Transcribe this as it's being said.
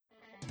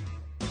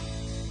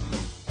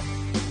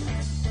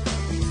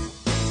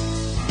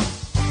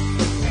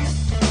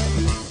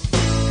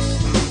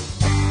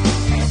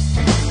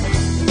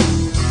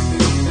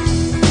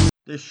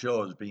This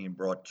show is being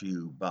brought to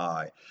you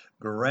by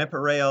Grandpa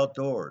Ray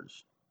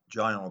Outdoors.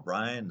 John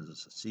O'Brien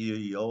is the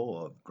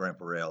CEO of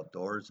Grandpa Ray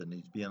Outdoors, and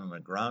he's been an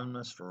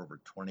agronomist for over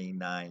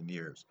 29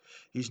 years.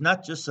 He's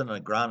not just an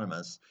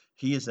agronomist,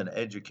 he is an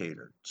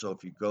educator. So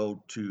if you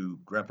go to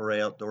Grandpa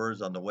Ray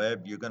Outdoors on the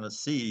web, you're going to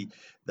see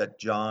that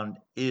John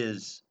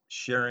is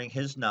sharing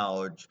his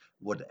knowledge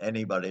with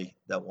anybody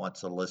that wants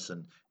to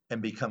listen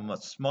and become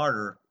a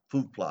smarter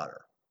food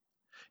plotter.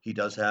 He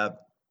does have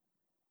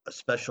a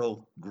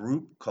special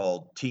group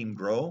called Team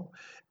Grow,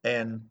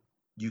 and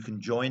you can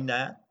join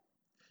that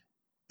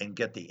and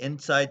get the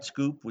inside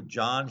scoop with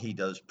John. He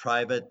does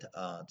private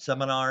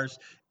seminars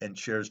and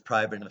shares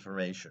private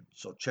information.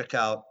 So check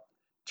out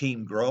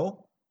Team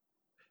Grow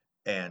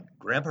and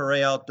Grandpa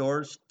Ray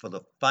Outdoors for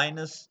the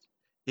finest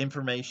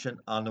information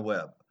on the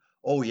web.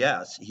 Oh,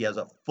 yes, he has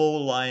a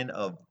full line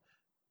of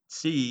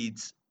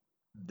seeds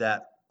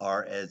that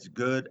are as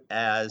good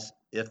as,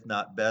 if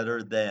not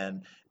better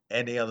than,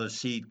 any other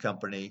seed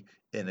company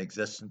in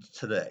existence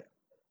today.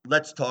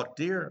 Let's Talk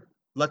Deer.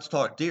 Let's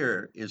Talk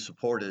Deer is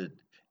supported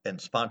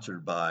and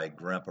sponsored by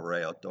Grandpa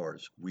Ray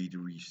Outdoors. We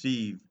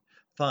receive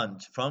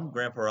funds from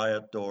Grandpa Ray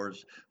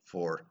Outdoors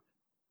for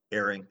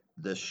airing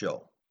this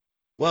show.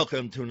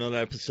 Welcome to another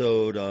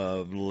episode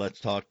of Let's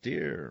Talk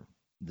Deer.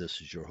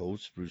 This is your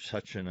host, Bruce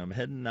Hutchin. I'm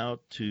heading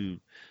out to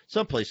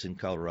someplace in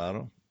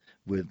Colorado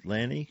with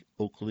Lanny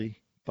Oakley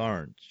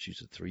Barnes.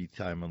 She's a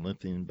three-time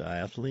Olympian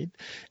biathlete,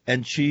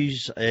 and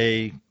she's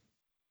a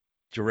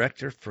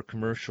director for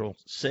commercial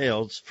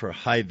sales for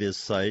HiViz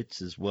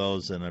sites, as well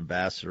as an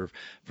ambassador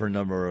for a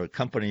number of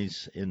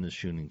companies in the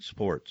shooting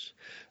sports.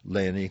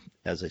 Lanny,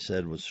 as I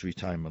said, was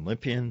three-time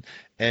Olympian,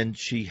 and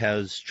she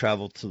has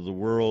traveled to the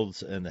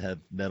Worlds and have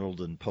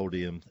medaled in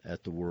podium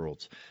at the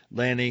Worlds.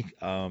 Lanny,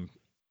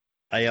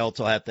 I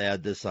also have to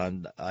add this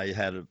on. I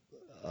had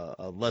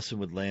a lesson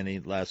with Lanny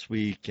last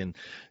week, and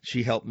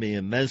she helped me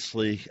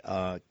immensely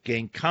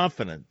gain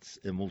confidence,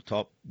 and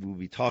we'll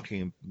be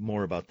talking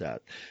more about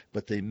that.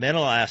 But the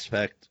mental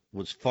aspect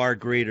was far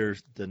greater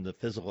than the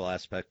physical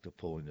aspect of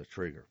pulling the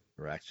trigger,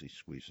 or actually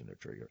squeezing the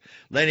trigger.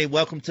 Lanny,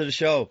 welcome to the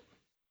show.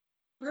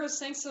 Bruce,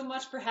 thanks so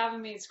much for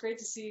having me. It's great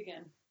to see you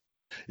again.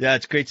 Yeah,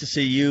 it's great to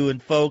see you. And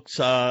folks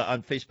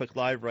on Facebook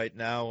Live right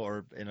now,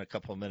 or in a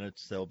couple of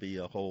minutes, there'll be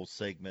a whole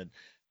segment,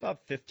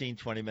 about 15,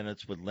 20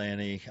 minutes with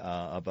Lanny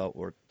about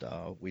what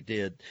we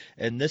did.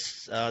 And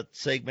this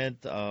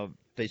segment,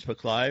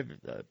 Facebook Live,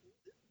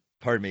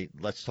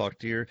 Let's Talk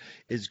Deer,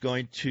 is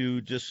going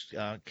to just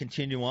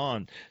continue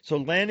on. So,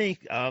 Lanny,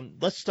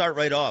 let's start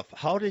right off.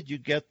 How did you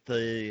get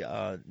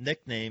the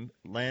nickname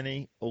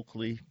Lanny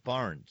Oakley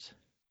Barnes?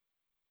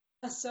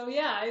 I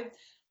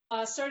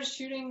started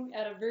shooting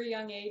at a very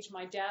young age.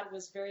 My dad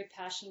was very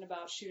passionate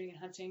about shooting and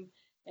hunting,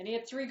 and he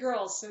had three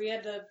girls, so he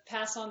had to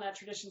pass on that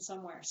tradition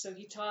somewhere. So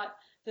he taught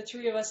the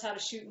three of us how to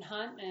shoot and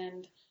hunt,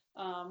 and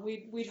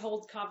we'd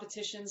hold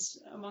competitions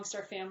amongst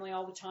our family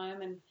all the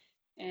time.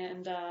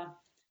 And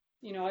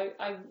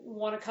I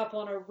won a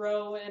couple in a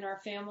row in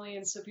our family,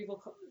 and so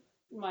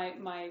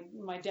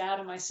my dad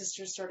and my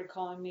sisters started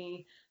calling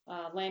me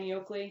Lanny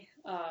Oakley,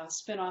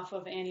 spin-off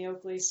of Annie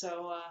Oakley.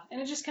 So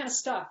and it just kind of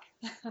stuck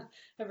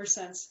ever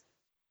since.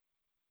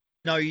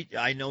 Now,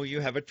 I know you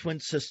have a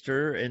twin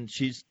sister, and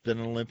she's been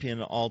an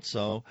Olympian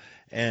also.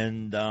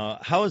 And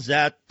how is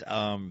that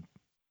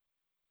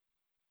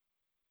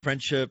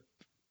friendship,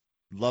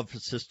 love for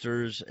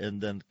sisters,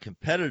 and then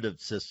competitive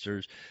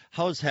sisters?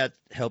 How has that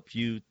helped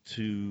you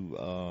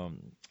to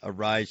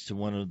arise to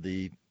one of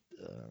the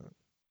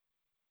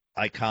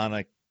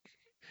iconic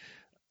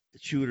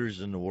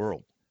shooters in the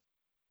world?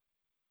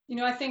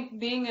 I think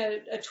being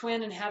a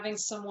twin and having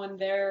someone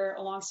there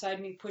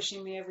alongside me,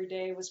 pushing me every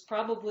day, was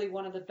probably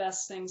one of the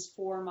best things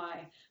for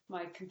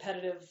my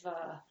competitive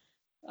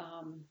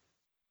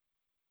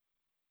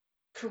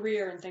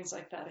career and things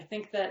like that. I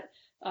think that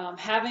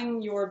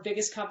having your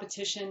biggest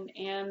competition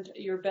and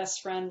your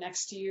best friend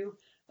next to you,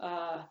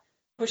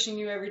 pushing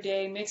you every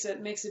day, makes a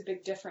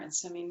big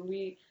difference. I mean,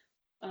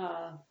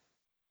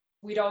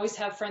 we'd always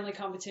have friendly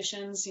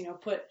competitions.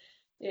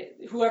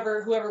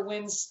 Whoever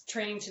wins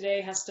training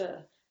today has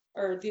to,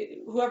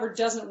 whoever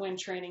doesn't win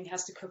training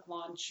has to cook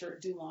lunch or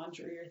do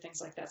laundry or things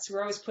like that. So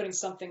we're always putting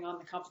something on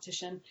the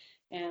competition,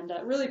 and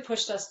really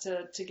pushed us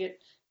to get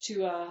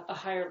to a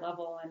higher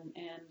level.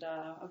 And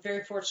I'm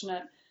very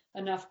fortunate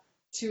enough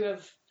to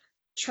have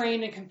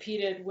trained and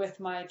competed with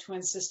my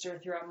twin sister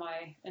throughout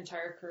my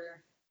entire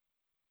career.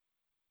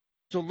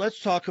 So let's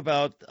talk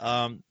about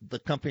the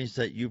companies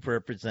that you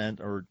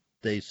represent, or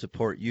they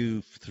support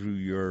you through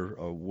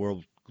your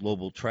world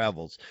global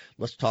travels.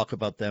 Let's talk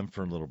about them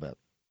for a little bit.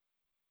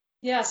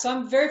 Yeah, so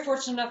I'm very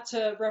fortunate enough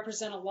to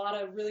represent a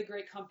lot of really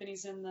great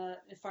companies in the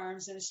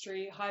firearms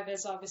industry.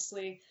 HiViz,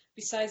 obviously,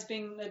 besides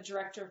being the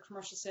director of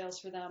commercial sales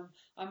for them,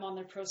 I'm on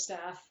their pro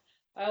staff.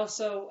 I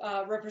also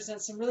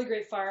represent some really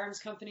great firearms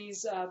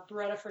companies,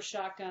 Beretta for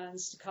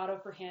shotguns, Staccato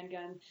for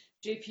handgun,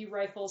 JP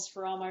Rifles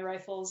for all my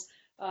rifles.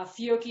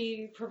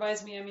 Fiocchi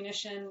provides me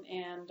ammunition,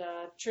 and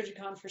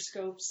Trijicon for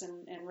scopes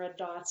and red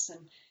dots,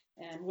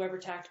 and Weber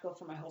Tactical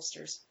for my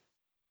holsters.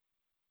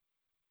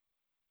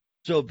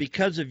 So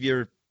because of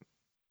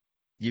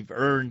you've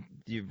earned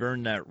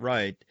that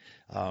right.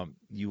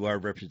 You are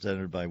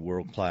represented by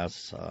world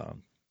class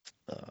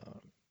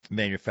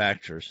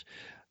manufacturers.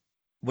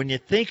 When you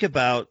think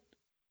about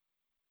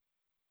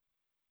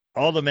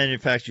all the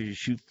manufacturers you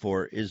shoot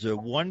for, is there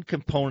one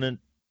component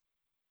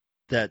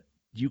that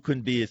you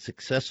couldn't be as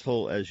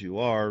successful as you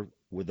are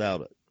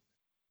without it?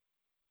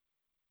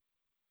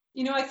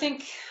 I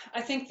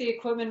think the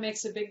equipment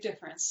makes a big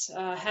difference.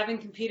 Having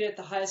competed at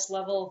the highest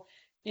level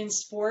in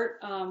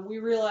sport, we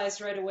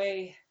realized right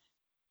away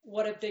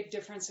what a big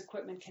difference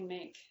equipment can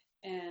make.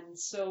 And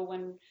so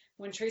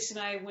when Tracy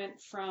and I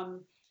went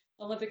from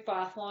Olympic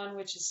biathlon,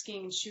 which is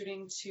skiing and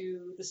shooting,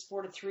 to the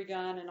sport of three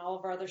gun and all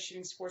of our other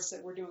shooting sports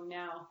that we're doing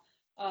now,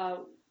 uh,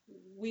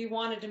 we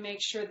wanted to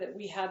make sure that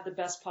we had the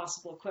best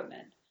possible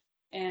equipment.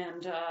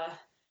 And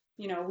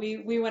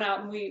we went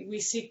out and we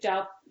seeked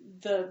out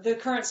the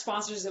current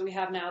sponsors that we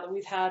have now that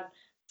we've had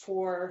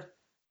for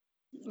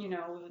you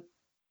know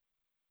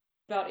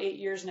about 8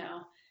 years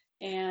now,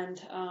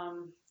 and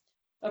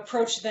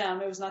approached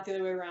them. It was not the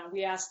other way around.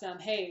 We asked them,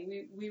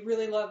 hey, we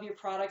really love your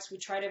products. We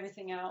tried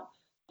everything out.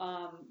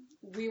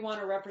 We want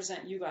to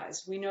represent you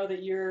guys. We know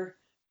that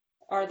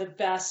are the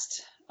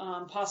best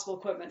possible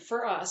equipment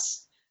for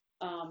us,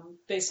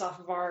 based off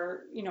of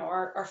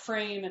our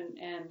frame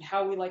and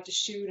how we like to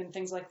shoot and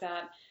things like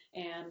that.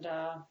 And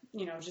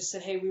just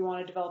said, hey, we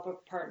want to develop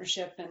a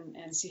partnership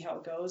and see how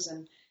it goes.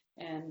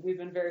 And we've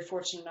been very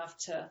fortunate enough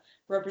to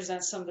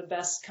represent some of the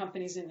best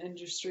companies in the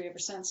industry ever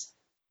since.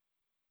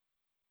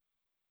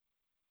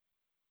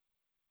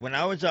 When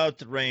I was out at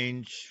the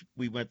range,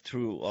 we went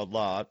through a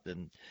lot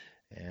and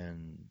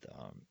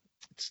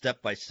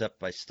step by step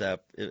by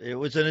step. It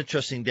was an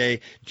interesting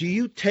day. Do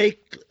you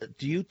take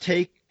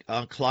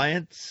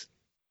clients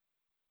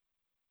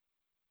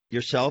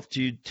yourself?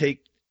 Do you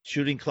take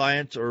shooting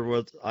clients, or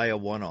was I a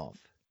one-off?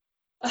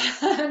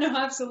 No,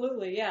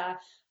 absolutely. Yeah.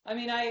 I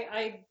mean,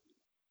 I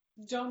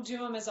don't do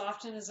them as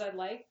often as I'd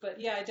like, but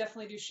yeah, I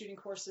definitely do shooting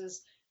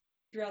courses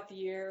throughout the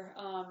year.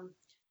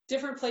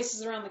 Different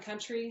places around the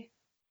country.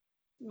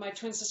 My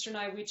twin sister and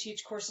I, we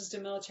teach courses to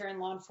military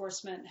and law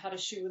enforcement how to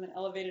shoot with an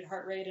elevated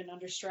heart rate and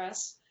under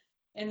stress.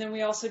 And then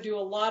we also do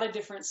a lot of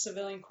different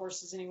civilian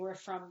courses, anywhere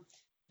from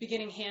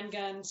beginning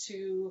handgun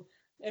to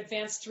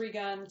advanced three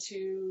gun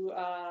to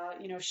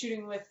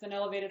shooting with an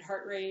elevated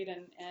heart rate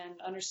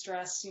and under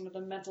stress, the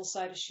mental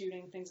side of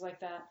shooting, things like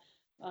that.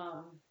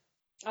 I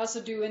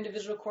also do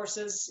individual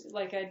courses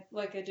like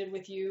I did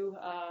with you.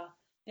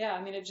 Yeah,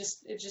 I mean, it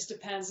just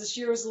depends. This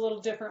year was a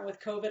little different with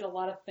COVID. A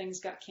lot of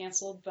things got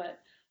canceled, but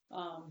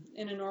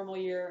in a normal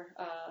year,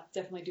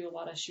 definitely do a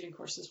lot of shooting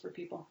courses for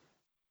people.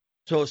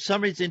 So if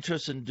somebody's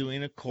interested in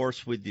doing a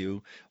course with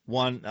you,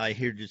 one, I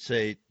heard you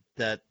say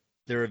that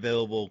they're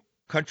available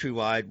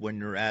countrywide. When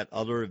you're at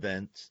other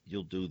events,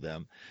 you'll do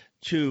them.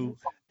 Two,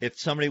 if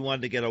somebody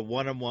wanted to get a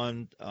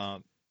one-on-one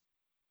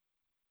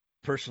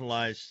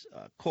personalized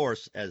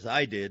course, as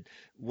I did,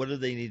 what do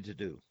they need to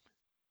do?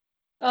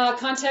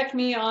 Contact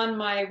me on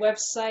my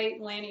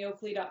website,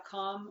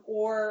 lannyoakley.com,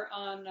 or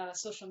on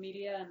social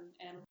media,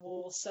 and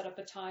we'll set up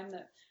a time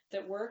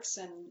that works,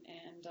 and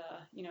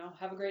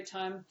have a great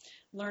time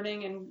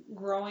learning and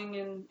growing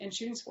in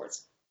shooting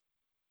sports.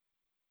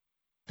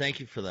 Thank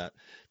you for that.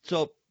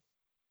 So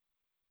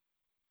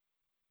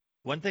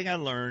one thing I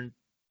learned,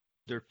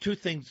 there are two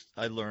things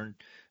I learned,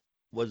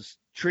 was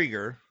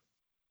trigger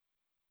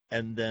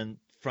and then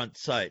front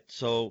sight.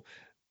 So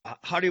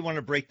how do you want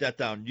to break that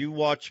down? You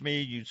watched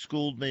me, you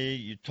schooled me,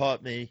 you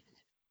taught me.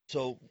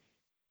 So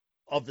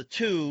of the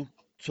two,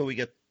 so we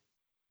get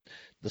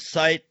the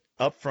sight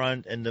up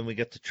front and then we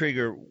get the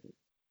trigger,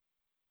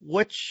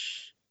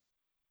 which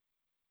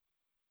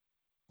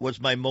was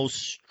my most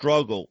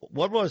struggle?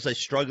 What was I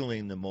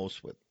struggling the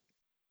most with?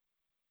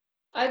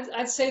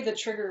 I'd say the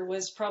trigger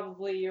was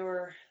probably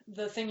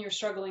the thing you're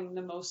struggling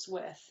the most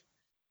with.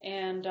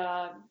 And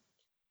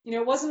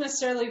it wasn't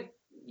necessarily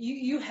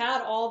you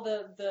had all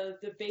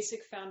the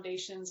basic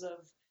foundations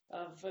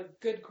of a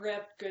good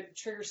grip, good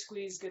trigger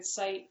squeeze, good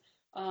sight.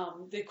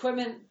 The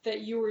equipment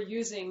that you were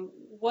using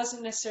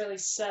wasn't necessarily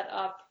set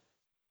up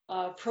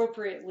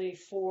appropriately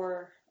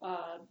for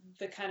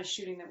the kind of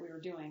shooting that we were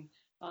doing.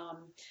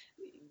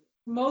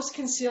 Most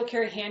concealed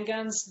carry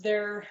handguns,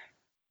 they're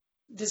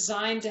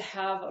designed to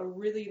have a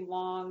really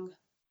long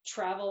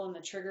travel in the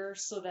trigger,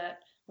 so that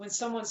when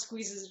someone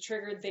squeezes a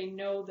trigger, they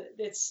know that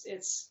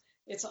it's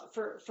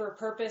for a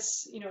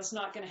purpose. It's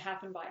not going to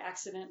happen by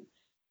accident.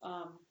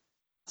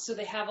 So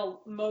they have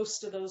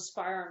most of those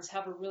firearms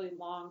have a really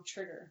long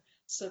trigger,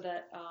 so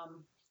that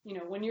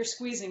when you're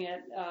squeezing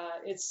it,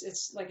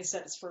 it's like I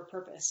said, it's for a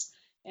purpose.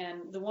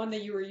 And the one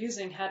that you were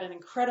using had an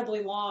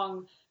incredibly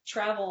long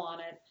travel on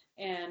it,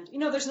 and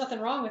there's nothing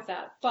wrong with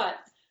that, but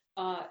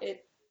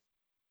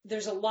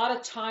there's a lot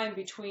of time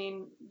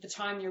between the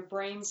time your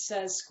brain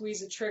says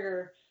squeeze a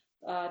trigger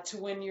to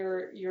when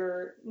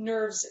your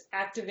nerves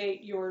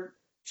activate your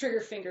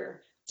trigger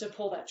finger to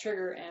pull that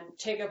trigger and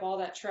take up all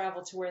that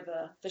travel to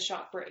where the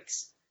shot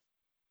breaks.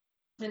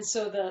 And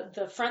so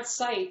the front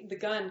sight, the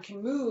gun,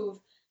 can move,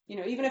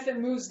 even if it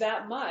moves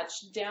that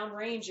much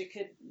downrange,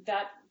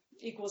 that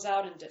equals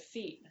out in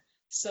defeat.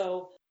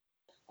 So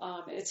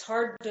it's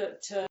hard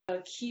to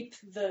keep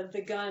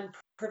the gun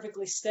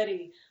perfectly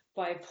steady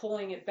by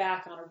pulling it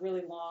back on a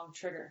really long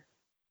trigger.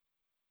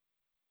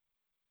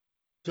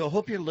 So I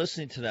hope you're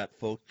listening to that,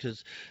 folks,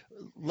 because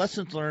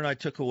lessons learned I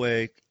took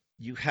away,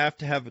 you have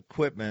to have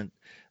equipment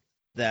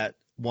that,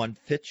 one,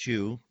 fits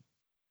you,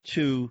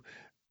 two,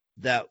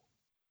 that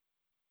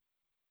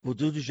will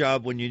do the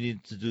job when you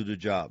need to do the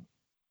job.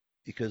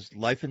 Because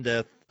life and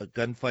death, a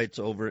gunfight's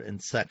over in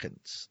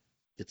seconds.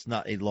 It's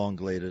not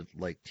elongated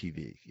like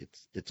TV.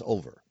 It's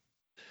over.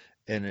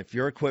 And if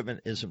your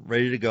equipment isn't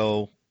ready to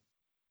go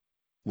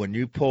when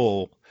you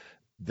pull,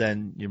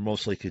 then you're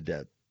most likely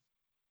dead.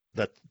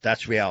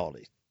 That's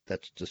reality.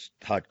 That's just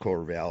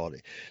hardcore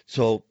reality.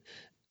 So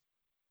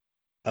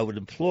I would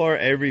implore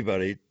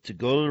everybody to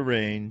go to the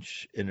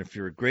range, and if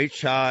you're a great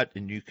shot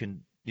and you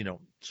can,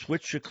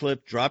 switch your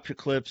clip, drop your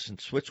clips and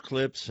switch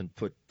clips and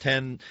put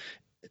 10,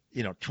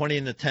 20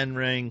 in the 10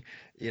 ring,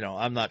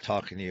 I'm not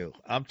talking to you.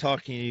 I'm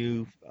talking to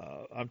you.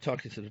 I'm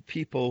talking to the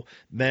people,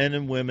 men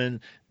and women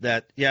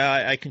that,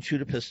 yeah, I can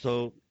shoot a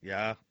pistol.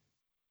 Yeah.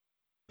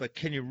 But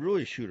can you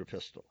really shoot a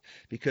pistol?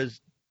 Because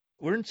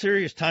we're in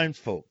serious times,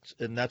 folks.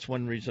 And that's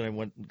one reason I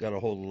went and got a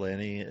hold of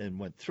Lanny and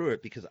went through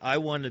it, because I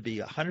wanted to be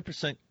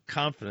 100%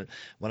 confident.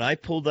 When I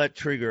pulled that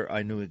trigger,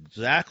 I knew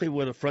exactly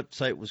where the front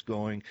sight was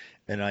going.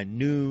 And I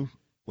knew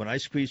when I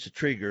squeezed the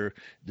trigger,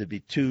 there'd be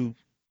two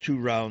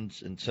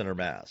rounds in center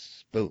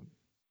mass. Boom.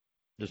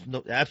 There's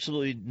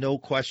absolutely no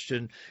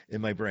question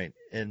in my brain.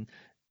 And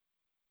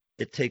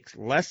it takes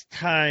less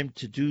time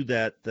to do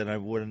that than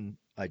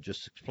I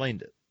just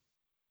explained it.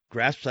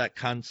 Grasp that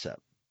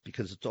concept,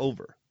 because it's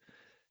over.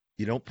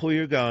 You don't pull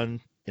your gun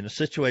in a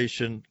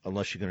situation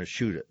unless you're going to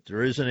shoot it.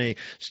 There isn't a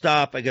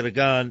stop, I got a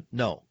gun.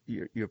 No,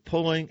 you're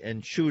pulling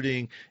and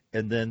shooting,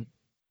 and then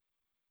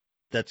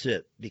that's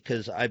it.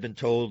 Because I've been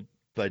told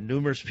by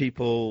numerous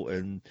people,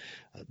 and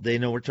they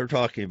know what they're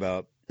talking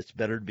about, it's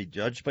better to be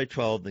judged by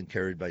 12 than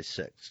carried by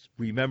 6.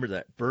 Remember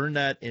that. Burn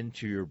that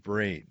into your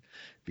brain,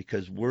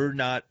 because we're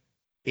not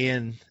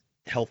in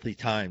healthy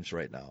times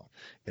right now.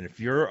 And if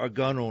you're a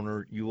gun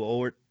owner, you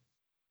owe it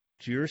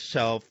to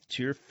yourself,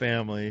 to your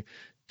family,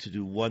 to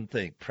do one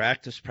thing: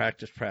 practice,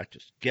 practice,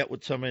 practice. Get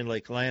with somebody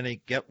like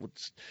Lanny, get with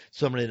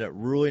somebody that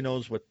really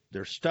knows what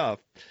their stuff,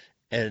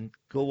 and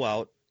go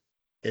out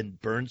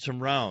and burn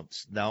some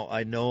rounds. Now,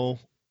 I know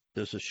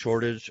there's a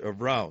shortage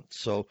of rounds.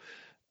 So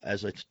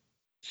as I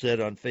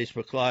said on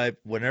Facebook Live,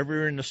 whenever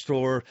you're in the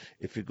store,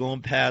 if you're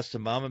going past a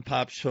mom and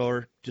pop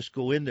store, just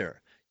go in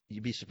there.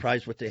 You'd be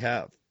surprised what they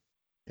have.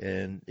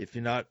 And if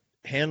you're not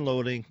hand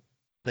loading,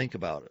 think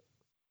about it.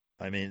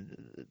 I mean,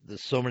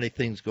 there's so many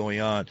things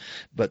going on.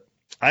 But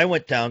I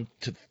went down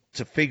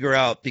to figure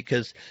out,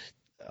 because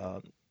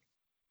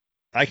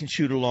I can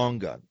shoot a long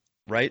gun,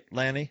 right,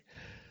 Lanny?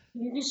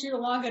 You can shoot a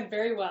long gun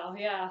very well,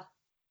 yeah.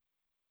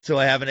 So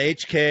I have an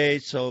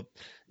HK. So,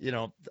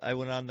 I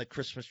went on the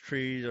Christmas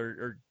tree,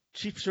 or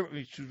she showed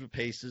me through the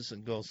paces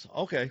and goes,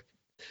 okay.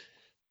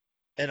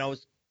 And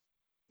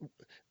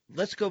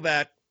let's go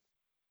back.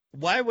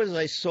 Why was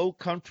I so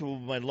comfortable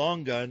with my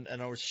long gun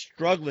and I was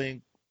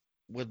struggling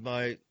with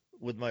my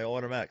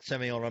automatic,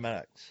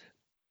 semi-automatics?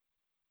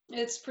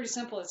 It's pretty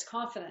simple. It's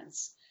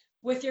confidence.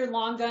 With your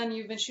long gun,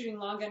 you've been shooting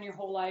long gun your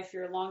whole life.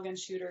 You're a long gun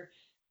shooter.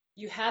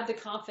 You had the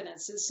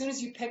confidence. As soon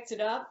as you picked it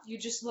up, you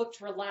just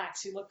looked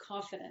relaxed. You looked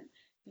confident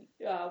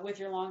with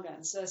your long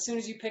guns. As soon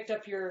as you picked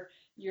up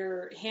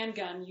your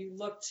handgun, you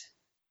looked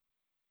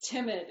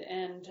timid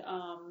and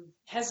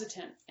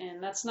hesitant,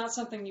 and that's not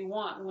something you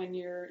want when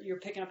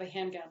you're picking up a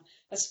handgun,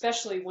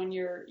 especially when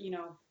you're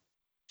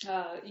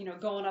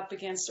going up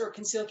against, or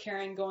concealed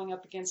carrying, going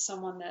up against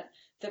someone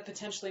that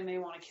potentially may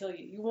want to kill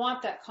you. You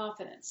want that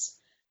confidence.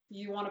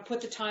 You want to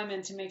put the time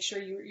in to make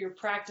sure you're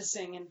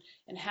practicing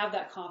and have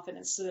that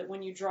confidence, so that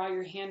when you draw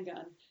your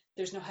handgun,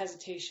 there's no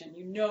hesitation.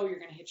 You know you're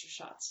going to hit your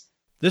shots.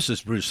 This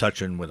is Bruce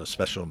Hutchin with a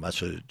special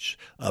message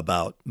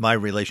about my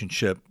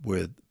relationship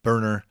with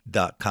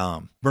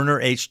Burner.com.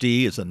 Burner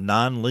HD is a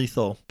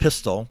non-lethal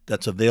pistol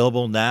that's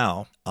available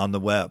now on the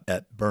web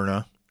at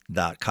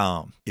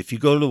Burner.com. If you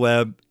go to the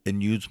web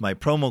and use my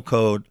promo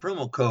code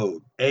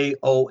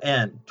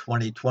AON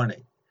 2020,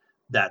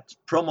 that's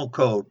promo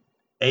code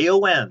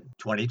AON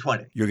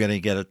 2020, you're going to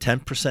get a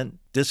 10%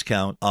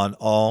 discount on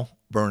all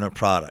Burner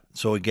product.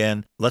 So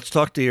again, Let's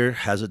Talk Deer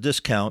has a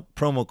discount,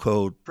 promo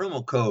code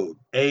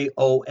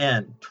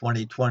AON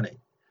 2020.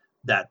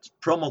 That's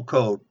promo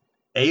code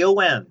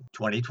AON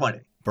 2020.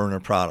 Burner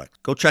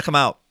product. Go check them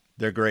out.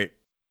 They're great.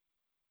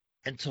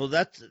 And so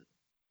that's,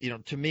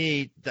 to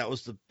me, that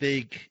was the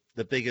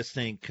biggest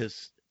thing,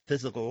 because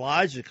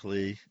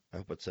physiologically, I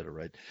hope I said it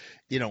right.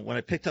 When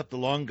I picked up the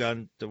long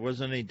gun, there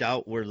wasn't any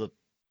doubt where the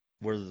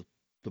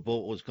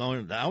bullet was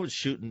going. I was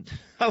shooting.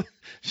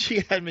 She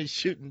had me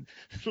shooting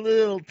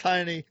little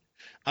tiny.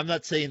 I'm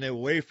not saying they were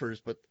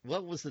wafers, but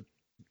what's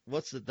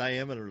the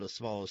diameter of the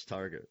smallest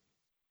target?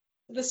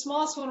 The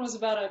smallest one was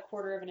about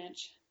 1/4 of an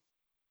inch.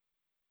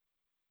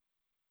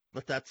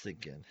 Let that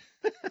sink in.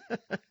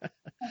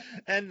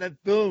 And then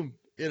boom,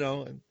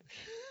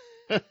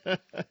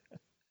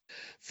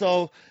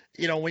 So,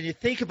 when you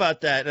think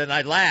about that, and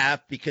I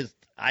laugh because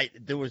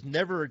there was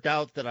never a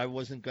doubt that I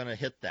wasn't going to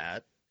hit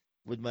that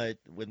with my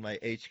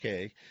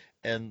HK,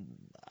 and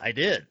I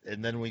did.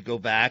 And then we go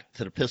back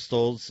to the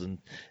pistols,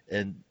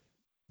 and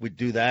we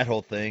do that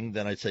whole thing.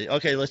 Then I'd say,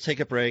 okay, let's take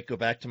a break, go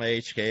back to my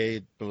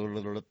HK. Blah,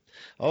 blah, blah,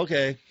 blah.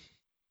 Okay,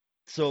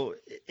 so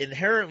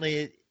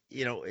inherently,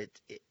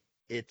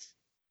 it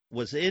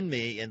was in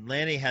me, and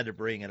Lanny had to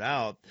bring it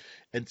out,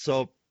 and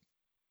so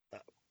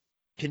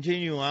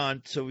continue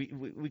on. So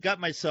we got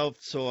myself,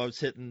 so I was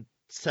hitting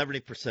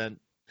 70%,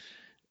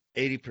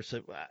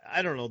 80%.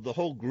 I don't know. The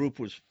whole group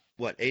was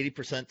what,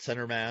 80%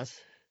 center mass?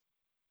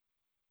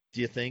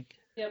 Do you think?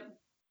 Yep.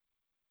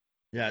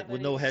 Yeah,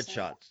 with no 80%.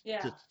 headshots.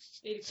 Yeah.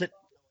 Just 80%.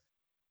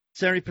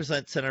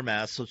 70% center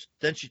mass. So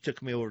then she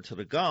took me over to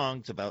the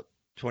gongs, about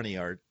 20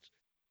 yards,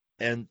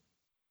 and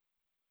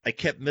I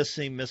kept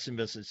missing.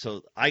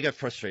 So I got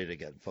frustrated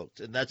again, folks,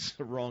 and that's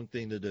the wrong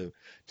thing to do.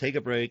 Take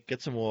a break,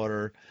 get some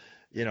water,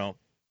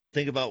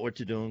 think about what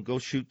you're doing, go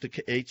shoot the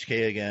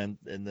HK again,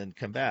 and then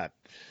come back.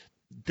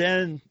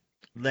 Then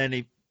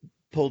Lanny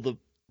pulled the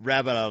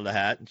rabbit out of the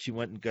hat, and she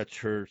went and got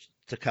her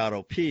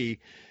Staccato P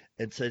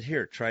and said,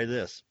 here, try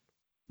this.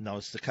 Now,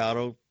 a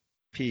Staccato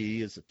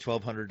P is a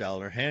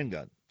 $1,200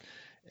 handgun,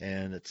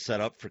 and it's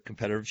set up for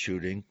competitive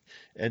shooting.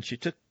 And she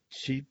took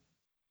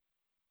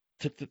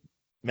the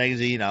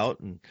magazine out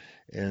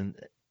and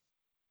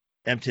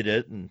emptied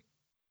it and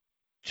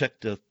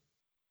checked the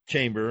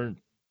chamber and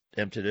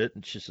emptied it,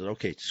 and she said,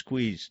 okay,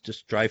 squeeze,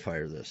 just dry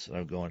fire this. And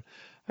I'm going,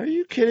 are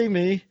you kidding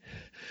me?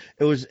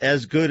 It was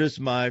as good as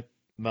my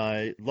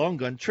long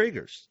gun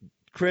triggers.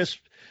 Crisp,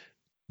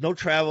 no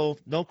travel,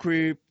 no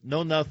creep,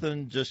 no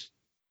nothing, just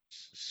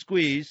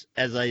squeeze,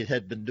 as I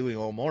had been doing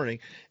all morning,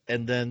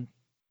 and then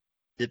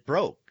it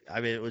broke. I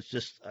mean, it was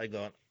just, I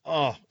going,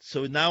 oh.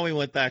 So now we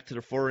went back to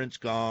the 4-inch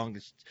gong,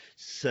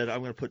 said, I'm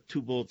going to put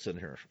 2 bullets in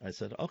here. I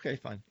said, okay,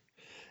 fine.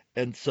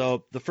 And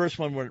so the first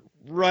one went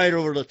right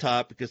over the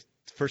top because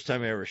the first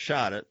time I ever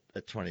shot it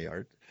at 20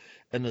 yards.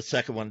 And the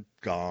second one,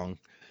 gong.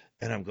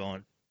 And I'm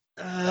going,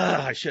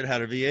 I should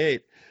have had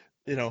a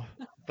V8,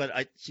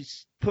 But she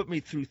put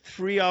me through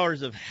 3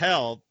 hours of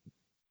hell,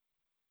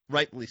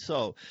 rightly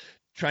so,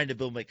 trying to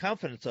build my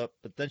confidence up.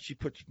 But then she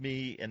puts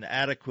me an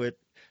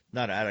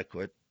not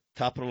adequate,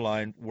 top of the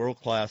line,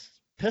 world-class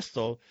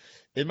pistol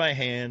in my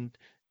hand.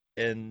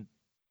 And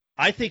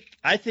I think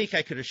I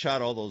could have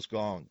shot all those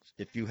gongs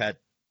if you had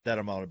that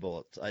amount of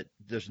bullets.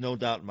 There's no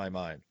doubt in my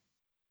mind.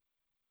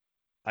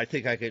 I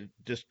think I could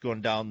just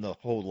going down the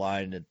whole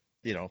line and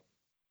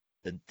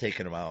and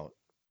taking them out.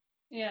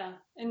 Yeah,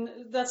 and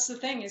that's the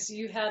thing is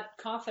you had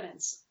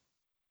confidence.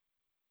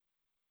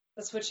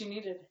 That's what you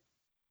needed.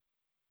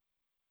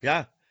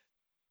 Yeah,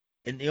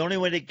 and the only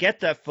way to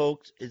get that,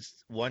 folks, is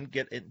 1,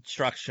 get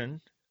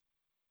instruction.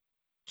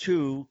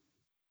 2,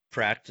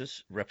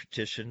 practice,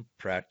 repetition,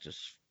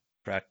 practice.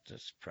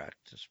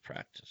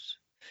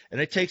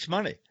 And it takes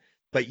money.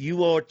 But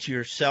you owe it to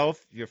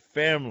yourself, your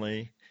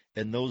family,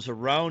 and those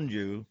around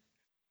you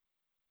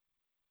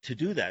to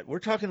do that. We're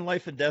talking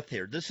life and death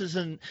here. This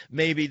isn't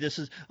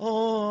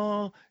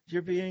you're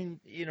being,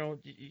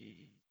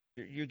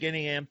 you're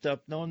getting amped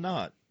up. No, I'm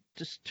not.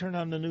 Just turn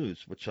on the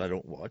news, which I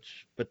don't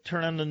watch, but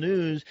turn on the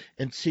news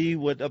and see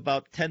what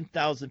about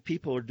 10,000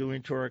 people are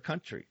doing to our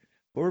country.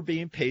 We're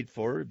being paid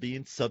for,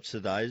 being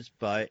subsidized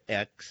by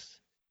X.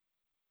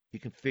 You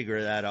can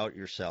figure that out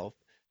yourself.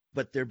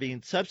 But they're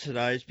being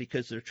subsidized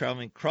because they're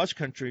traveling cross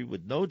country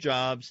with no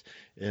jobs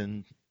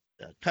and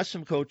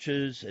custom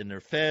coaches, and they're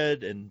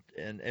fed and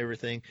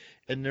everything,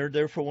 and they're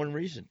there for one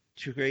reason,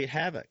 to create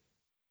havoc.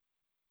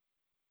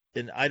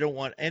 And I don't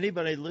want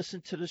anybody to listen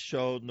to the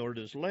show, nor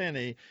does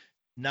Lanny,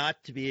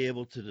 not to be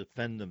able to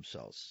defend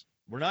themselves.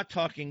 We're not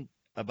talking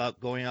about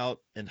going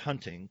out and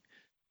hunting.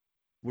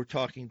 We're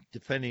talking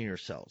defending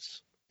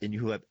yourselves, and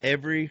you have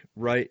every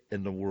right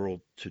in the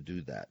world to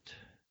do that.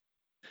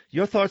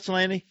 Your thoughts,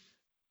 Lanny?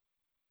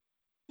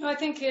 No, I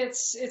think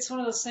it's one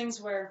of those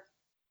things where,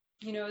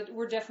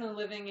 we're definitely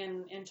living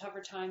in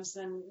tougher times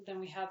than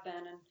we have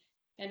been,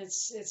 and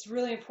it's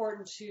really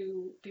important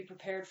to be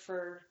prepared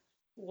for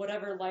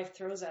whatever life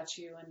throws at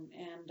you,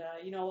 and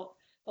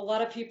a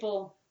lot of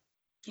people,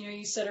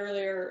 you said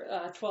earlier,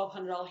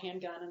 $1,200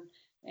 handgun,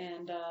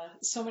 and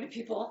so many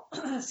people,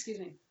 excuse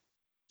me,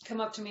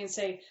 come up to me and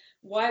say,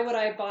 why would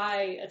I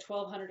buy a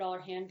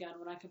 $1,200 handgun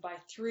when I could buy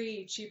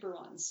 3 cheaper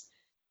ones?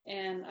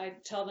 And I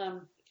tell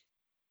them,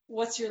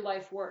 what's your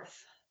life worth?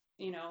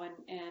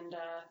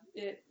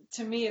 It,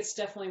 to me, it's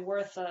definitely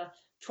worth a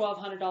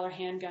 $1,200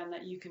 handgun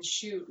that you can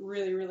shoot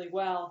really, really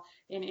well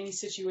in any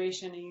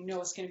situation, and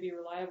it's going to be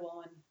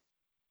reliable.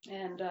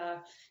 And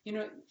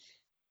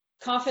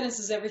confidence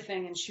is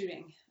everything in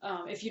shooting.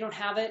 If you don't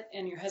have it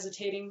and you're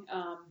hesitating,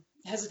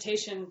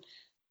 hesitation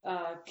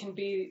can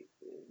be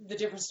the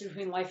difference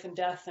between life and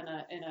death in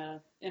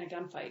a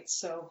gunfight.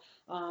 So,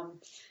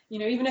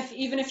 even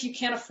if you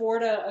can't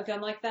afford a gun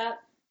like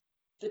that,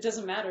 it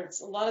doesn't matter.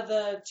 It's a lot of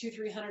the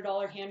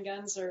 $200-300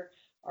 handguns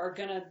are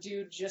gonna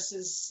do just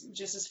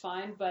as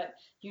fine, but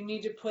you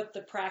need to put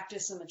the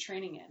practice and the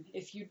training in.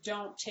 If you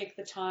don't take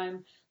the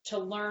time to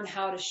learn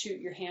how to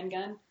shoot your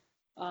handgun,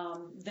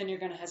 then you're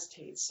gonna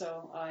hesitate.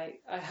 So I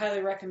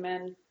highly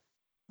recommend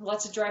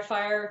lots of dry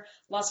fire,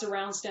 lots of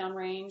rounds down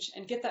range,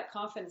 and get that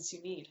confidence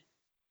you need.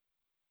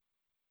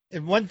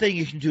 And one thing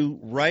you can do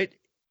right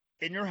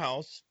in your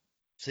house,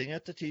 sitting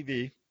at the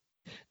TV,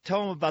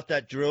 tell them about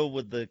that drill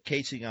with the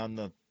casing on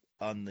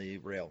the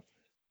rail.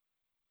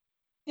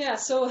 Yeah,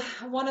 so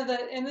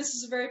and this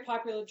is a very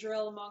popular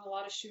drill among a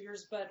lot of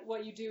shooters, but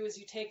what you do is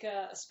you take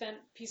a spent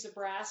piece of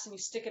brass and you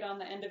stick it on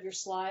the end of your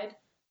slide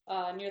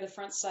near the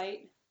front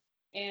sight,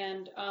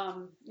 and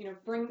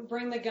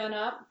bring the gun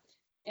up,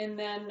 and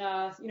then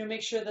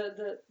make sure that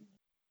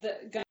the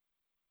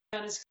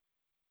gun is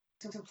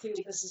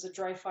completely, this is a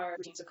dry fire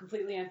routine, so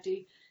completely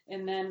empty,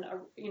 and then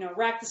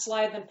rack the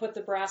slide, then put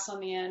the brass on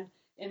the end,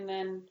 and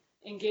then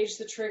engage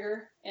the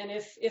trigger. And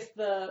if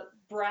the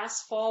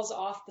brass falls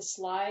off the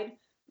slide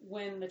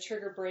when the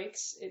trigger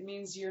breaks, it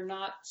means you're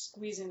not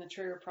squeezing the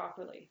trigger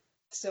properly.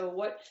 So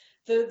what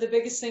the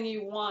biggest thing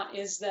you want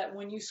is that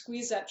when you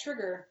squeeze that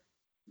trigger,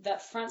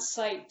 that front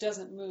sight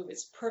doesn't move.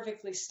 It's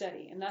perfectly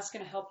steady, and that's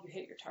going to help you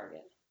hit your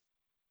target.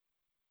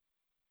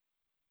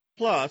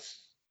 Plus,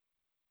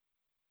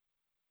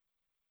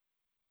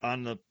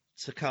 on the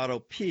Staccato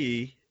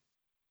P,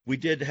 we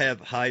did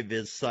have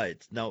HiViz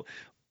sights. Now,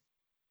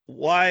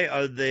 why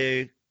are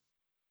they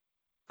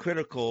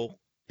critical,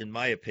 in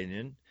my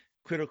opinion,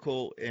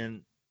 critical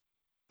in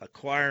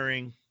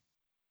acquiring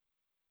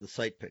the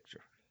sight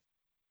picture?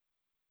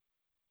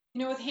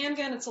 With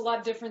handgun, it's a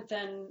lot different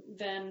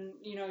than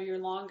your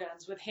long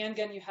guns. With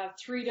handgun, you have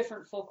 3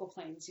 different focal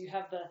planes. You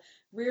have the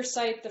rear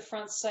sight, the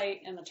front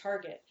sight, and the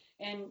target.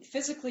 And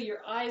physically, your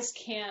eyes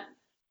can't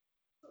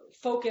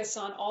focus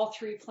on all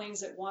 3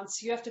 planes at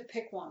once. You have to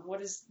pick one.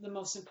 What is the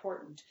most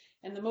important?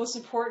 And the most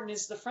important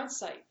is the front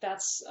sight.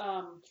 That's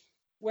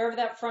wherever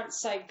that front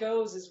sight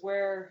goes is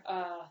where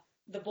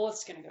the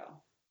bullet's going to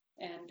go,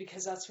 and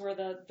because that's where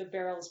the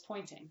barrel is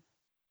pointing.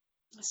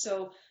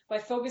 So by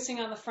focusing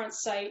on the front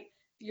sight,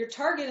 your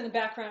target in the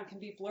background can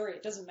be blurry.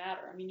 It doesn't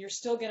matter. I mean, you're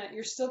still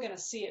gonna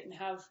see it and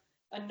have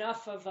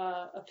enough of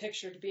a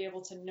picture to be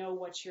able to know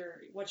what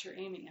you're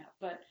aiming at.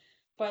 But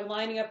by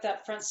lining up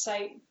that front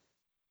sight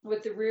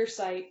with the rear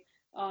sight,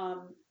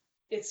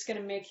 it's going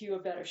to make you a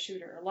better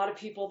shooter. A lot of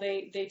people,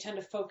 they tend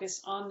to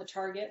focus on the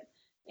target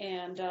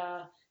and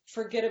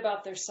forget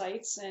about their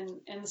sights, and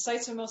the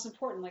sights are most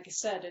important. Like I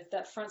said, if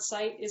that front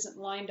sight isn't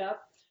lined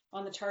up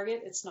on the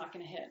target, it's not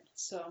going to hit.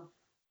 So,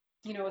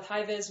 with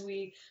HiViz,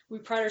 we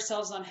pride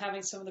ourselves on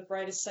having some of the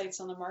brightest sights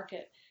on the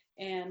market,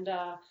 and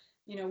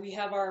we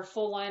have our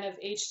full line of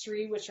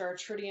H3, which are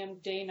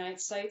tritium day-night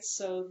sights,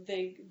 so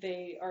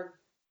they are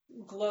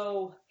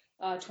glow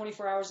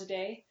 24 hours a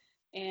day,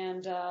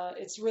 and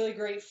it's really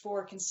great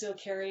for concealed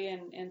carry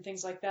and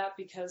things like that,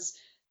 because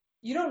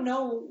you don't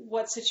know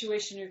what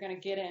situation you're going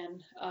to get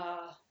in.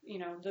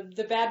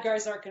 The bad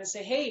guys aren't going to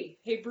say,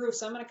 hey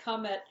Bruce, I'm going to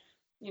come at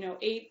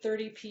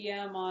 8:30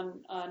 p.m.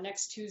 on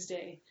next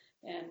Tuesday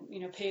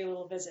and pay a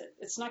little visit.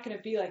 It's not going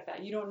to be like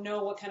that. You don't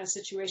know what kind of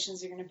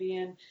situations you're going to be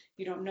in.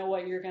 You don't know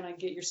what you're going to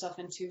get yourself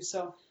into.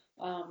 So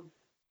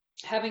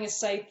having a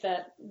sight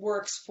that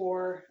works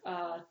for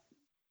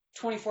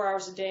 24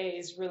 hours a day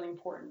is really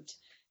important,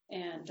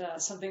 and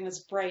something that's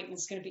bright and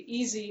it's going to be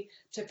easy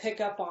to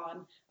pick up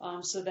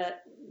on, so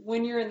that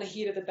when you're in the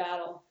heat of the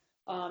battle,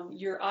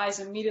 your eyes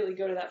immediately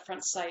go to that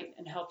front sight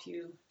and help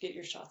you get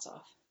your shots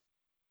off.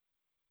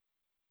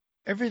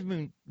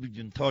 Everything we've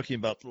been talking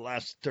about the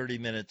last 30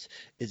 minutes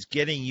is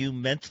getting you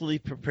mentally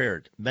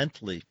prepared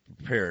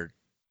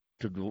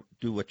to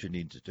do what you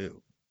need to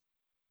do.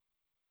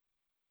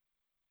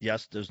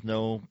 Yes, there's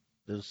no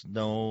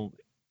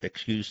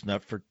excuse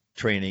not for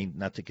training,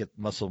 not to get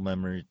muscle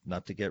memory,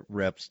 not to get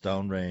reps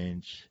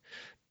downrange.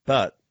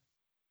 But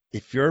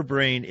if your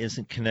brain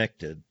isn't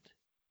connected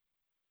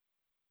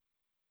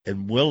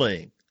and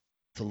willing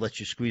to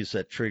let you squeeze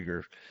that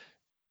trigger,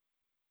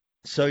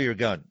 sell your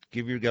gun,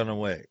 give your gun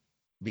away,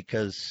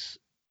 because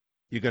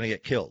you're going to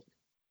get killed.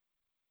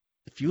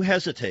 If you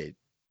hesitate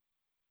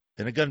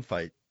in a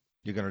gunfight,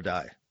 you're going to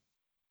die.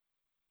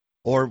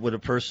 Or with a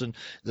person,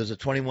 there's a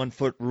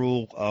 21-foot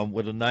rule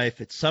with a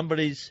knife. It's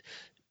somebody's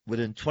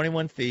within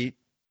 21 feet,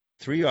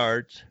 3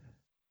 yards,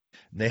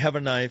 and they have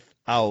a knife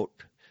out,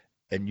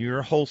 and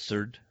you're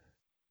holstered,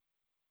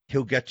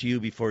 he'll get to you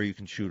before you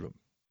can shoot him.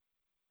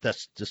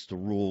 That's just the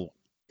rule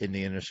in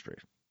the industry.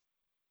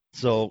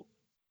 So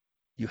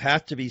you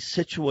have to be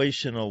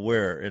situation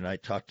aware, and I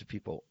talk to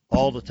people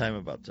all the time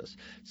about this.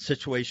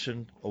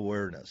 Situation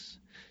awareness.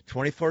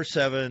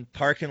 24/7,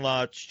 parking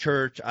lots,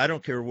 church, I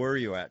don't care where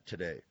you're at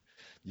today.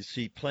 You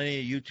see plenty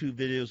of YouTube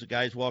videos of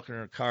guys walking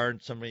in a car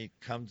and somebody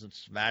comes and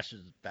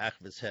smashes the back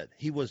of his head.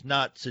 He was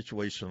not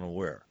situational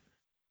aware.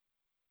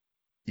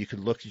 You could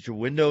look at your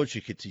windows.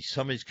 You could see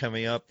somebody's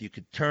coming up. You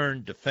could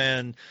turn,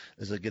 defend.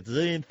 There's a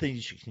gazillion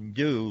things you can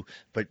do,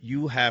 but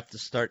you have to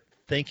start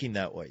thinking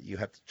that way. You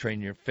have to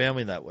train your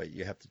family that way.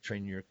 You have to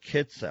train your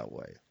kids that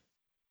way.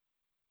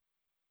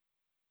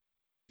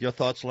 Your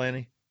thoughts,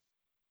 Lanny?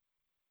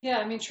 Yeah,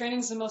 I mean,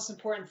 training's the most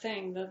important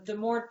thing. The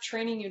more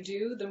training you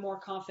do, the more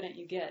confident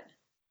you get.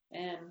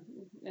 And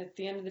at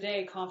the end of the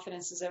day,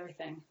 confidence is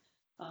everything.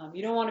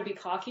 You don't want to be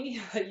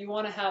cocky, but you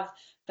want to have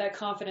that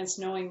confidence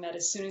knowing that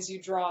as soon as you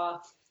draw,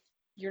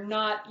 you're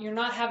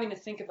not having to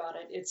think about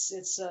it. It's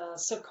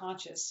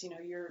subconscious.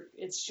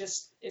 It's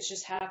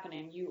just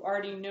happening. You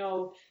already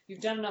know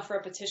you've done enough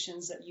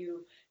repetitions that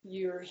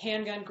your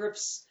handgun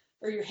grips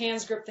or your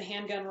hands grip the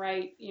handgun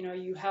right.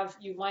 You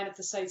line up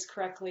the sights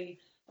correctly.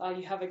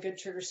 You have a good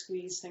trigger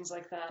squeeze, things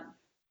like that.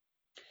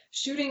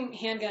 Shooting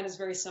handgun is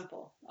very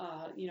simple.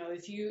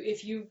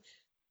 If you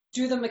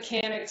do the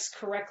mechanics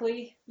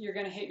correctly, you're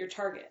going to hit your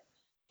target.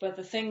 But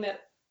the thing that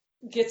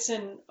gets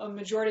in a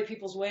majority of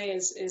people's way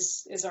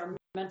is our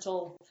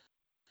mental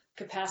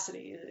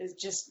capacity. Is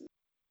just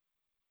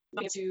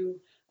to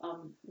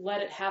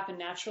let it happen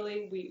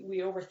naturally. We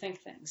overthink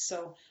things.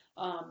 So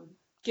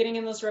getting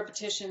in those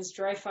repetitions,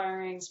 dry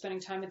firing,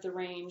 spending time at the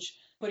range,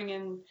 putting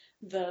in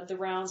the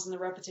rounds and the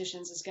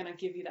repetitions is going to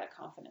give you that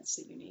confidence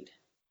that you need.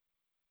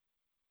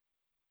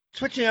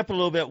 Switching up a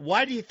little bit,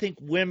 why do you think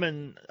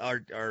women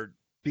are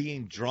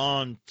being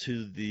drawn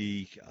to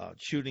the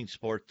shooting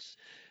sports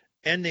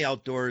and the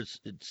outdoors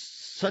in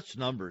such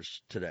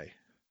numbers today?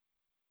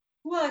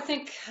 Well, I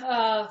think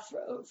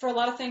for a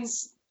lot of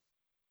things,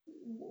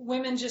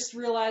 women just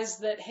realize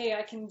that, hey,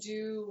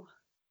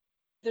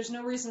 there's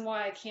no reason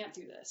why I can't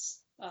do this.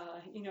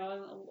 A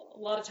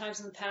lot of times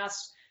in the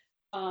past,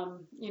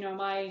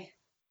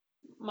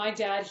 my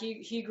dad,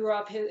 he grew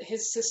up,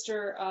 his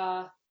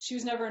sister, she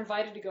was never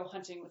invited to go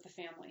hunting with the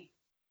family.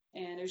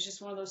 And it was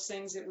just one of those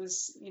things. It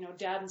was,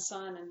 dad and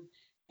son.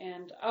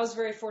 And I was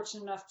very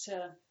fortunate enough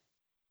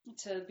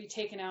to be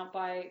taken out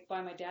by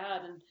my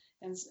dad.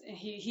 And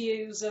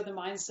he was of the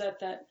mindset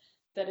that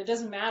it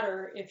doesn't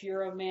matter if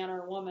you're a man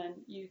or a woman,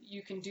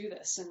 you can do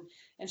this.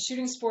 And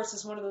shooting sports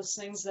is one of those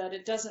things that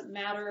it doesn't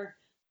matter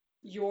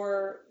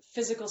your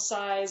physical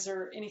size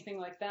or anything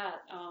like that.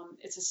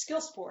 It's a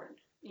skill sport.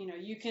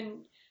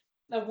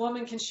 A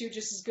woman can shoot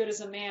just as good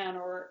as a man,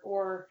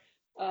 or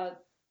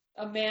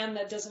a man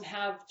that doesn't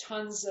have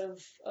tons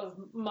of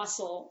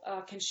muscle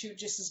can shoot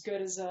just as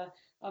good as a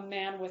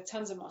man with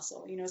tons of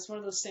muscle. It's one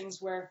of those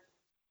things where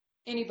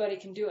anybody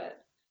can do it.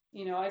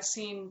 I've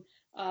seen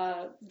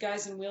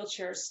guys in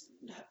wheelchairs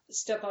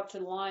step up to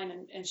the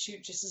line and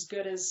shoot just as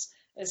good as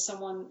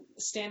someone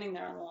standing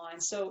there on the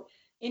line. So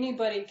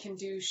anybody can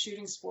do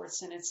shooting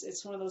sports, and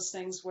it's one of those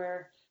things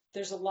where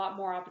there's a lot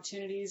more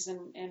opportunities,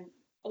 and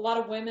a lot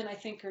of women, I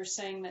think, are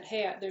saying that,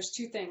 hey, there's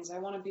two things. I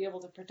want to be able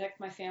to protect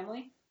my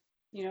family.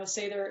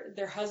 Say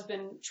their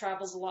husband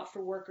travels a lot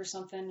for work or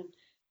something, and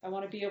I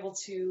want to be able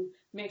to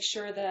make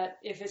sure that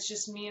if it's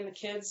just me and the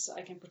kids,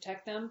 I can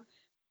protect them.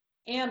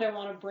 And I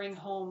want to bring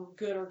home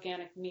good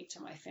organic meat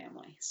to my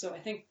family. So I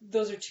think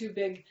those are two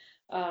big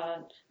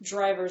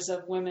drivers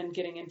of women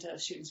getting into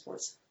shooting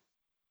sports.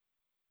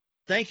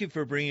 Thank you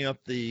for bringing up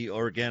the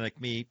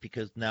organic meat,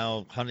 because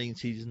now hunting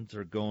seasons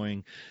are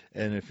going,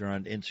 and if you're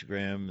on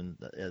Instagram, and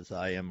as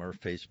I am, or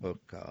Facebook,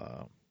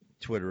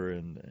 Twitter,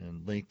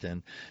 and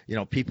LinkedIn,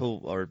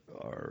 people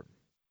are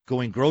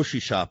going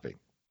grocery shopping.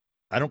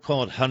 I don't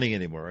call it hunting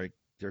anymore. Right?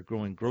 They're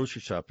going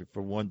grocery shopping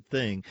for one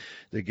thing.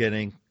 They're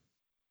getting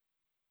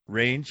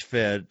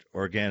range-fed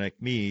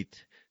organic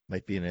meat.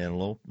 Might be an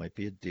antelope, might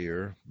be a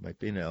deer, might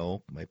be an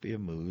elk, might be a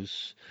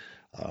moose.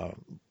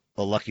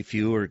 A lucky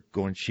few are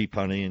going sheep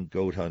hunting and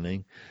goat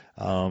hunting.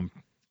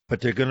 But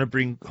they're going to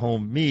bring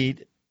home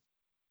meat,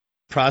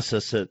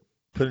 process it,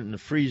 put it in the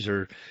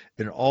freezer,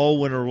 and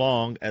all winter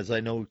long, as I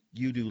know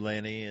you do,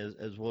 Lanny,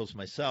 as well as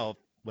myself,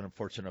 when I'm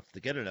fortunate enough to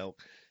get an elk,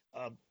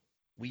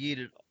 we eat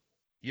it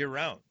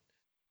year-round.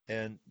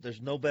 And there's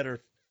no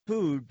better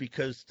food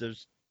because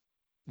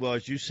well,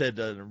 as you said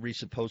in a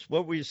recent post,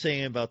 what were you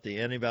saying about the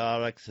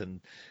antibiotics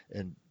and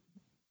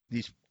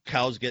these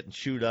cows getting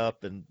chewed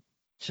up and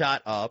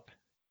shot up?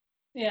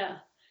 Yeah.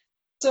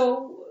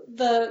 So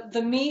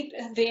the meat,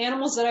 the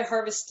animals that I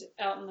harvest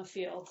out in the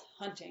field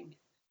hunting,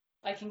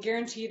 I can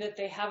guarantee that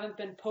they haven't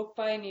been poked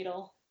by a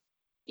needle,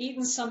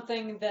 eaten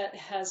something that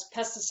has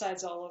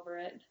pesticides all over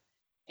it,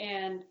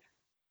 and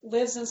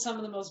lives in some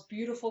of the most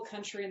beautiful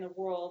country in the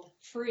world,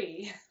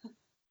 free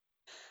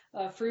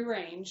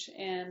range,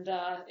 and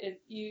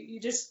you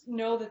just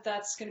know that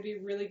that's going to be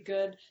really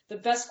good, the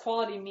best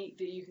quality meat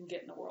that you can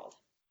get in the world.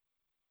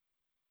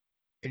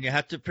 And you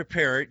have to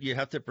prepare it. You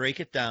have to break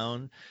it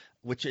down,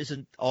 which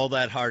isn't all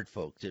that hard,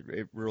 folks.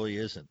 It really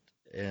isn't.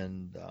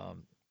 And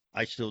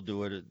I still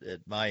do it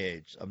at my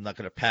age. I'm not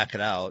going to pack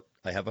it out.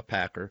 I have a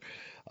packer.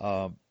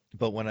 But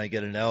when I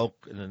get an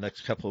elk in the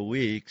next couple of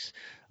weeks,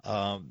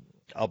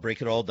 I'll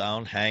break it all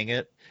down, hang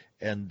it,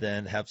 and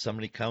then have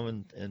somebody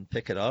come and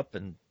pick it up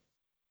and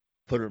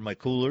put it in my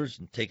coolers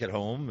and take it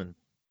home and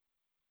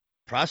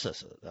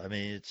process it. I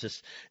mean,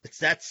 it's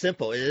that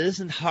simple. It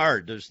isn't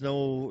hard. There's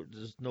no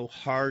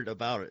hard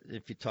about it.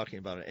 If you're talking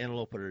about an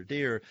antelope or a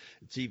deer,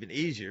 it's even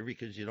easier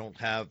because you don't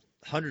have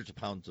hundreds of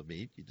pounds of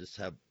meat. You just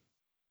have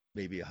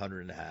maybe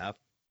 100 and a half.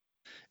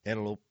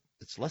 Antelope,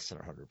 it's less than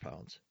 100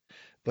 pounds,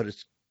 but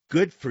it's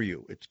good for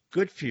you. It's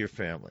good for your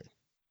family.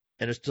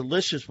 And it's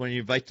delicious when you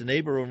invite the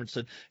neighbor over and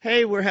say,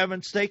 hey, we're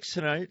having steaks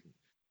tonight.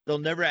 They'll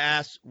never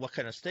ask what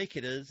kind of steak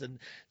it is. And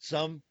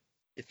some,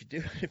 if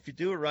you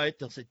do it right,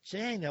 they'll say,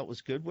 Jane, that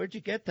was good. Where'd you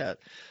get that?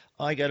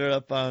 I got it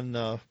up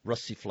on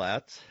Rusty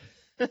Flats.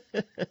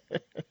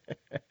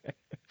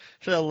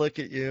 They'll look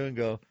at you and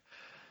go,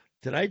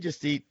 did I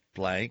just eat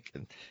blank?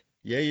 And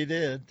yeah, you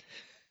did.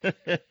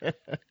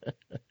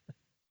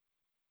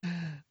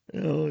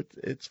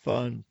 It's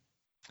fun.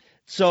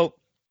 So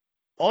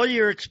all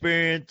your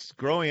experience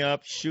growing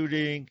up,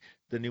 shooting,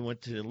 then you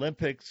went to the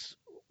Olympics.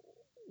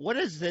 What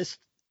is this?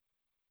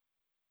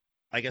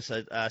 I guess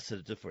I asked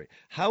it differently.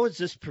 How has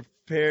this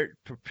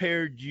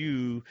prepared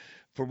you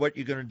for what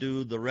you're going to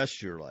do the rest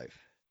of your life?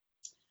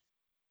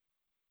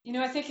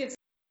 I think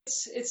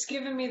it's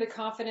given me the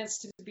confidence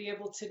to be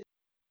able to do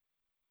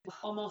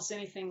almost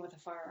anything with a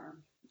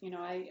firearm.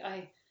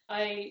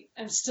 I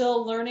am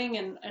still learning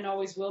and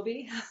always will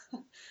be.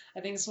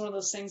 I think it's one of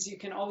those things you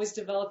can always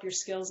develop your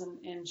skills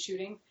in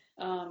shooting.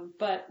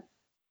 But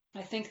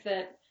I think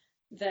that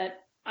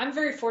I'm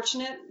very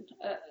fortunate.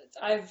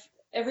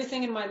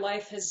 Everything in my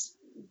life has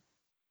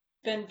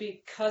been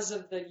because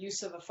of the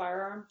use of a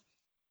firearm.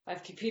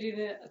 I've competed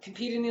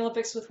in the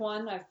Olympics with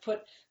one. I've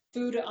put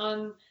food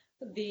on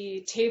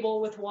the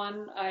table with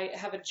one. I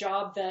have a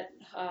job that,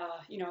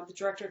 I'm the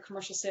director of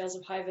commercial sales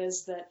of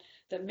HiViz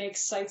that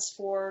makes sites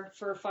for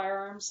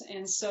firearms.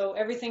 And so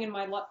everything in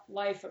my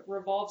life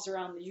revolves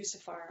around the use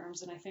of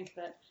firearms. And I think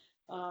that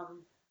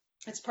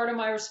it's part of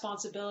my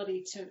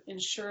responsibility to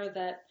ensure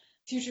that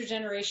future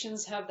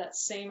generations have that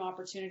same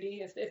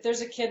opportunity. If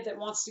there's a kid that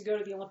wants to go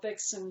to the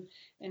Olympics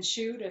and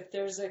shoot, if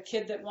there's a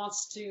kid that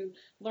wants to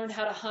learn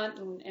how to hunt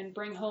and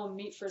bring home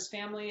meat for his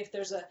family, if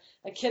there's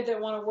a kid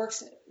that want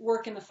to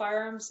work in the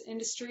firearms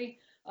industry,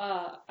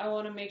 I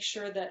want to make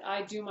sure that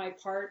I do my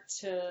part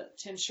to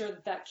ensure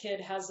that kid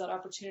has that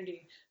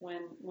opportunity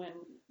when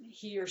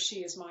he or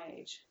she is my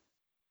age.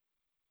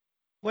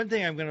 One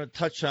thing I'm going to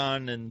touch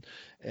on,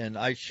 and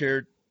I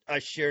shared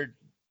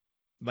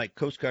my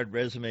Coast Guard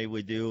resume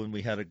with you, and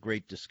we had a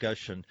great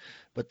discussion.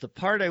 But the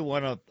part I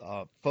want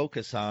to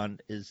focus on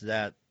is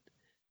that,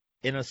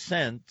 in a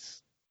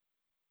sense,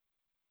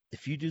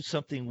 if you do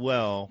something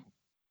well,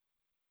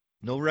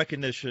 no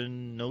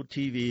recognition, no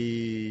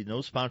TV, no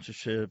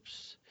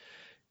sponsorships,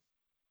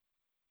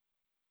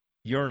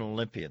 you're an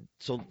Olympian.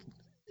 So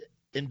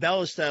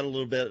embellish that a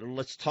little bit, and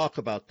let's talk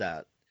about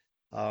that.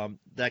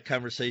 That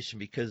conversation,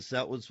 because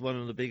that was one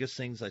of the biggest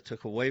things I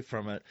took away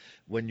from it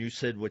when you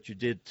said what you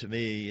did to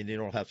me, and you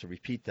don't have to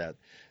repeat that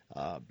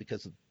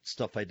because of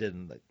stuff I did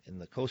in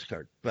the Coast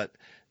Guard. But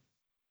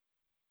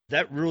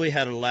that really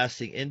had a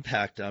lasting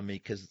impact on me,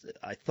 because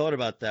I thought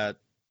about that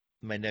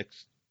when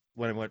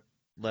I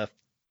left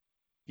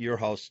your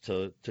house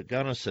to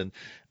Gunnison.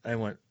 I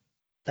went,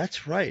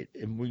 that's right,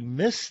 and we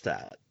missed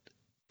that.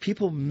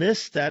 People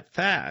miss that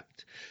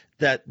fact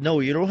that no,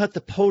 you don't have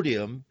to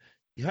podium.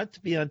 You have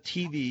to be on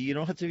TV. You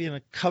don't have to be on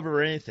a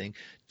cover or anything.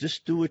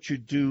 Just do what you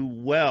do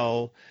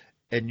well,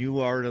 and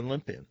you are an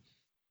Olympian.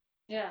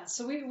 Yeah,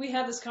 so we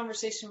had this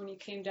conversation when you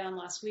came down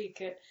last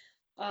week.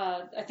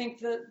 I think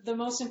the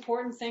most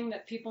important thing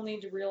that people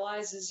need to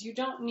realize is you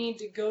don't need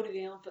to go to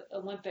the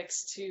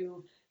Olympics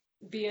to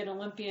be an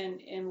Olympian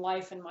in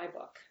life, in my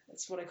book.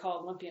 That's what I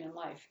call Olympian in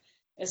life.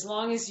 As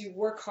long as you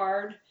work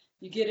hard,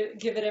 you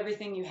give it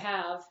everything you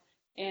have,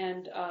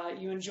 and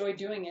you enjoy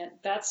doing it,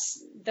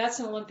 that's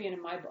an Olympian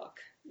in my book.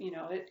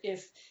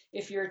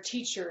 If you're a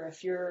teacher,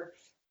 if you're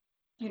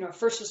a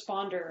first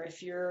responder,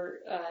 if you're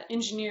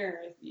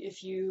engineer,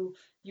 if you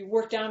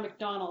work down at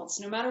McDonald's,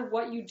 no matter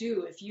what you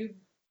do, if you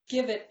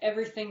give it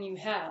everything you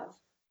have,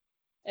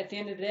 at the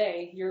end of the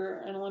day, you're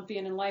an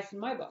Olympian in life in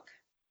my book.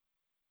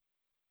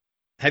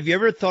 Have you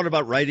ever thought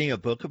about writing a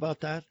book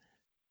about that?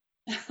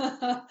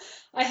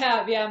 I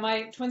have, yeah.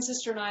 My twin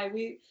sister and I,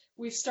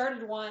 we've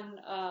started one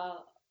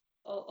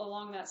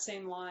along that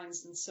same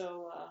lines, and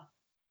so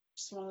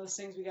just one of those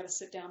things we got to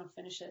sit down and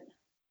finish it.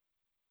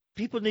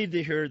 People need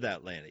to hear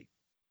that, Lanny,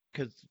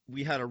 because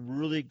we had a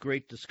really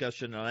great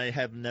discussion, and I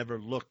have never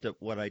looked at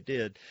what I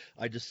did.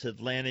 I just said,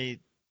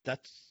 Lanny,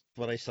 that's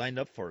what I signed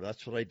up for.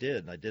 That's what I did,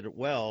 and I did it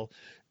well.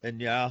 And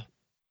yeah,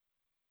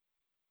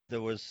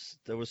 there was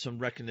some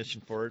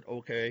recognition for it,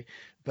 okay,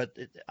 but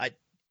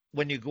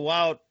when you go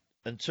out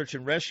and search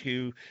and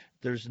rescue,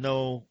 there's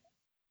no,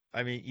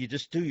 I mean, you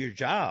just do your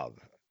job.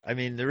 I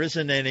mean, there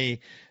isn't any,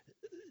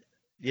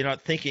 you're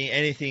not thinking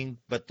anything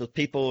but the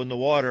people in the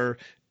water,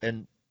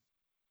 and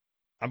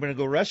I'm going to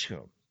go rescue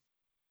them.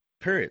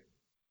 Period.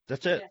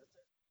 That's it. Yeah.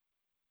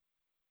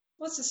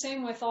 Well, it's the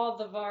same with all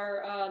of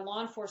our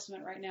law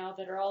enforcement right now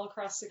that are all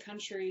across the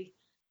country,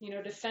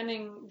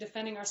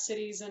 defending our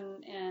cities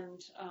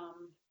and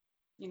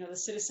the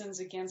citizens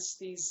against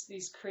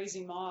these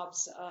crazy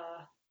mobs.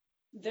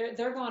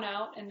 They're going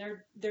out and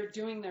they're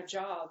doing their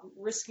job,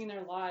 risking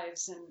their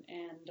lives,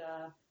 and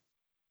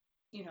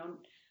you know,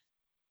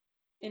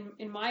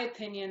 in my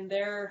opinion,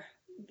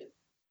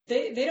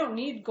 they don't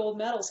need gold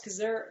medals because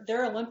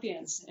they're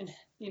Olympians, and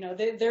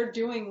they're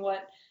doing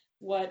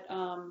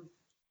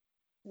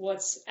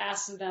what's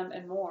asked of them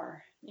and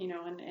more,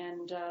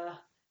 and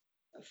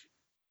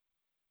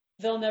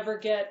they'll never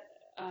get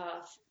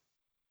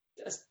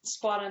a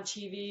spot on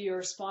TV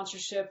or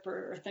sponsorship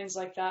or things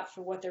like that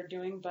for what they're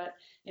doing. But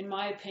in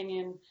my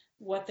opinion,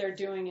 what they're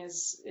doing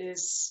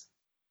is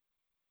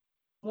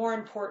more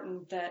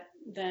important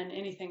than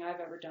anything I've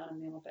ever done in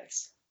the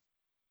Olympics.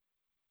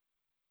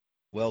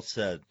 Well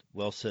said,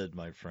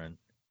 my friend.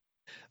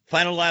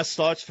 Final last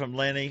thoughts from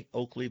Lanny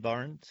Oakley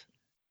Barnes.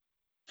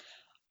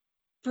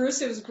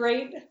 Bruce, it was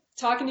great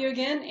talking to you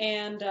again,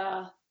 and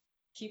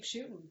keep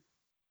shooting.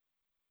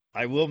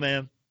 I will,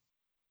 man.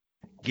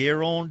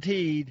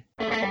 Guaranteed.